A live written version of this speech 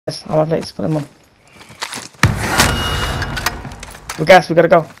Yes, I want plates, put them on. We gotta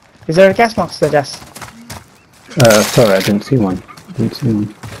go. Is there a gas mask there, Jess? Sorry, I didn't see one.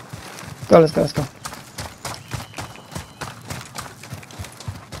 Go, let's go.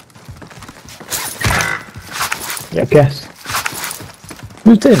 Yeah, gas.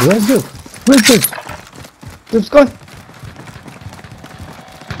 Who's dead? Where's Zub? Zub's gone.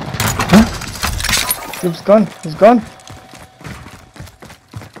 Huh? Zub's gone. He's gone.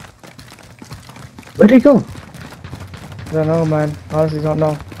 Where'd he go? I don't know, man. Honestly, don't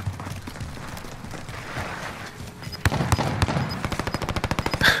know.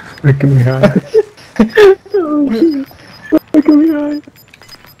 Making me high. Oh, shit. Making me high.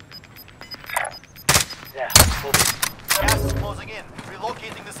 Yeah, moving. Gas is closing in.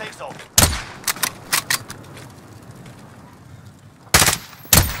 Relocating the safe zone.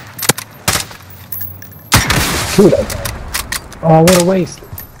 Kill that guy. Oh, what a waste.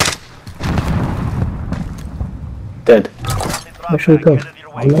 Dead. Where should we go?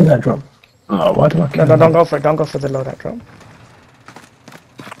 I love that drop. Oh, why do I kill No, don't go for it. Don't go for the loadout drop.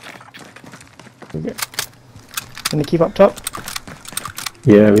 Can you keep up top?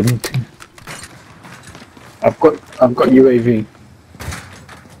 Yeah, we need to. I've got UAV.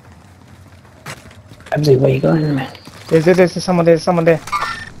 Absy, where you going, man? There's someone there.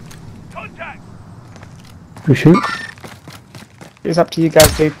 Contact! Who shoot? It's up to you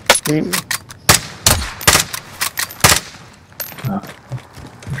guys, dude.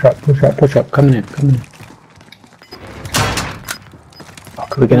 Push up, come in. Oh,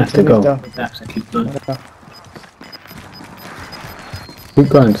 we're gonna have to go. Keep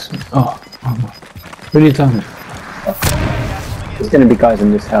going. Oh. Really done. There's gonna be guys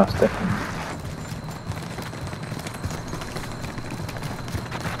in this house, definitely.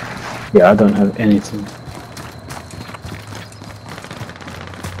 Yeah, I don't have anything.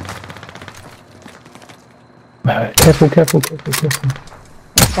 Careful.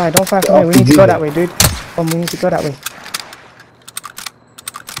 Don't fire from here. We need to go that way, dude. We need to go that way.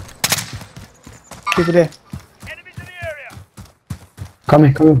 People there. Enemies in the area! Come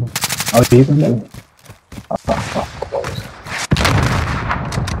here. Oh, you can do it.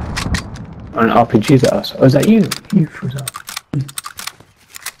 An RPG's at us. Oh, is that you? You froze up.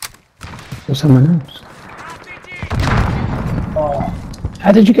 Or someone else? Oh.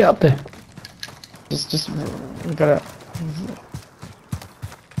 How did you get up there? Just, we gotta...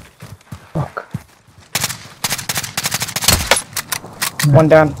 Fuck. One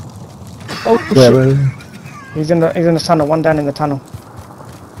down. Oh, Where? He's in the tunnel. One down in the tunnel.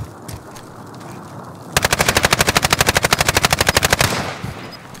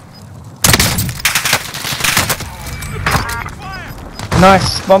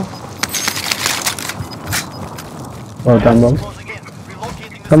 Nice, bomb. Well done, Bomb.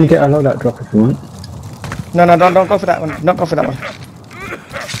 Come and get a loadout drop if you want. No, don't go for that one. Don't go for that one.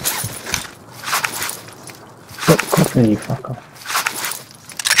 Stop coughing, you fucker.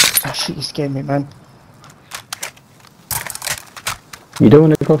 Oh shit, you scared me, man. You don't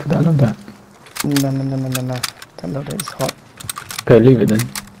want to go for that loadout? No. That loadout is hot. Okay, leave it then.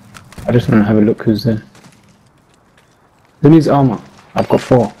 I just want to have a look who's there. Who needs armor? I've got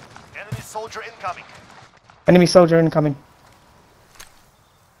 4. Enemy soldier incoming. Enemy soldier incoming.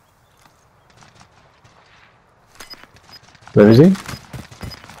 Where is he?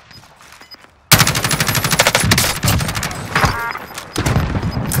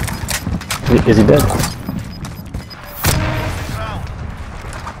 Is he dead?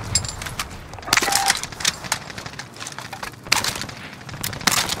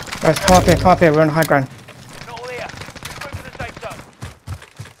 Guys, come up here, we're on high ground. No clear. Go to the safe zone.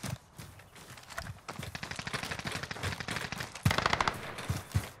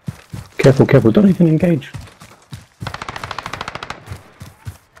 Careful, don't even engage.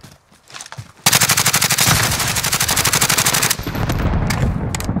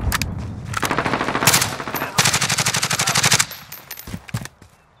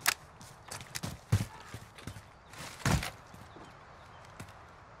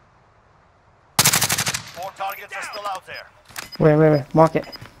 More targets are still out there. Where? Mark it.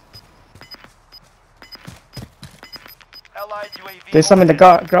 Allied UAV. There's some in the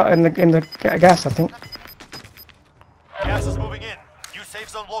gas, I think. Gas is moving in. New safe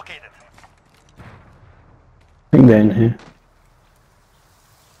zone located. I think they're in here.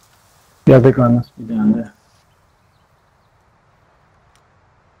 The other guy must be down there.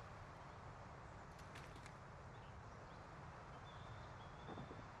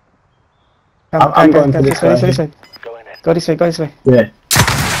 I'm going for this way. Go in. Go this way. Yeah.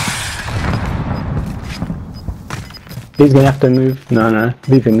 He's gonna have to move. No,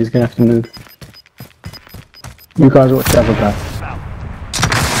 leave him. He's gonna have to move. You guys watch the other guy.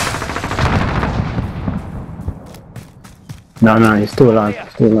 No, he's still alive.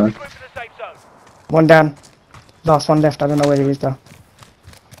 He's still alive. Group to the safe zone. One down. Last one left. I don't know where he is though.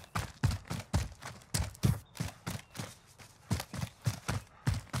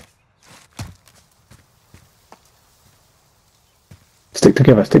 Stick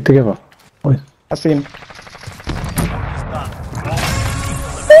together. Stick together. Boys. I see him. It's done.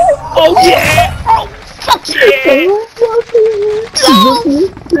 Oh yeah! Oh fuck yeah!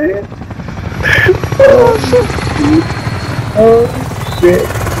 Oh shit.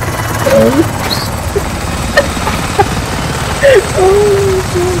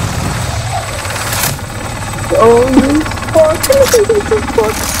 Oh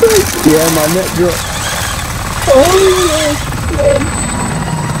fuck. Yeah, my net dropped. Oh yeah.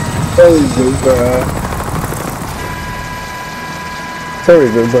 Sorry, bro. Sorry,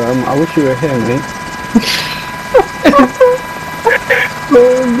 bro. I wish you were here, mate.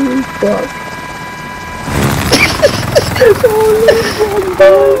 Holy fuck.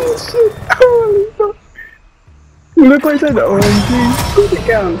 Holy fuck. Look what I said, OMG. It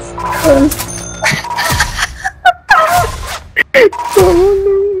counts.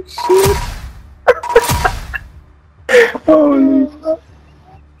 Holy shit. Holy fuck.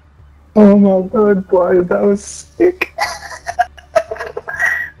 Oh my god, boy, that was sick.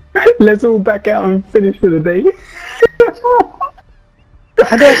 Let's all back out and finish for the day.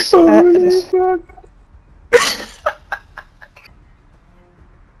 I don't. Holy fuck.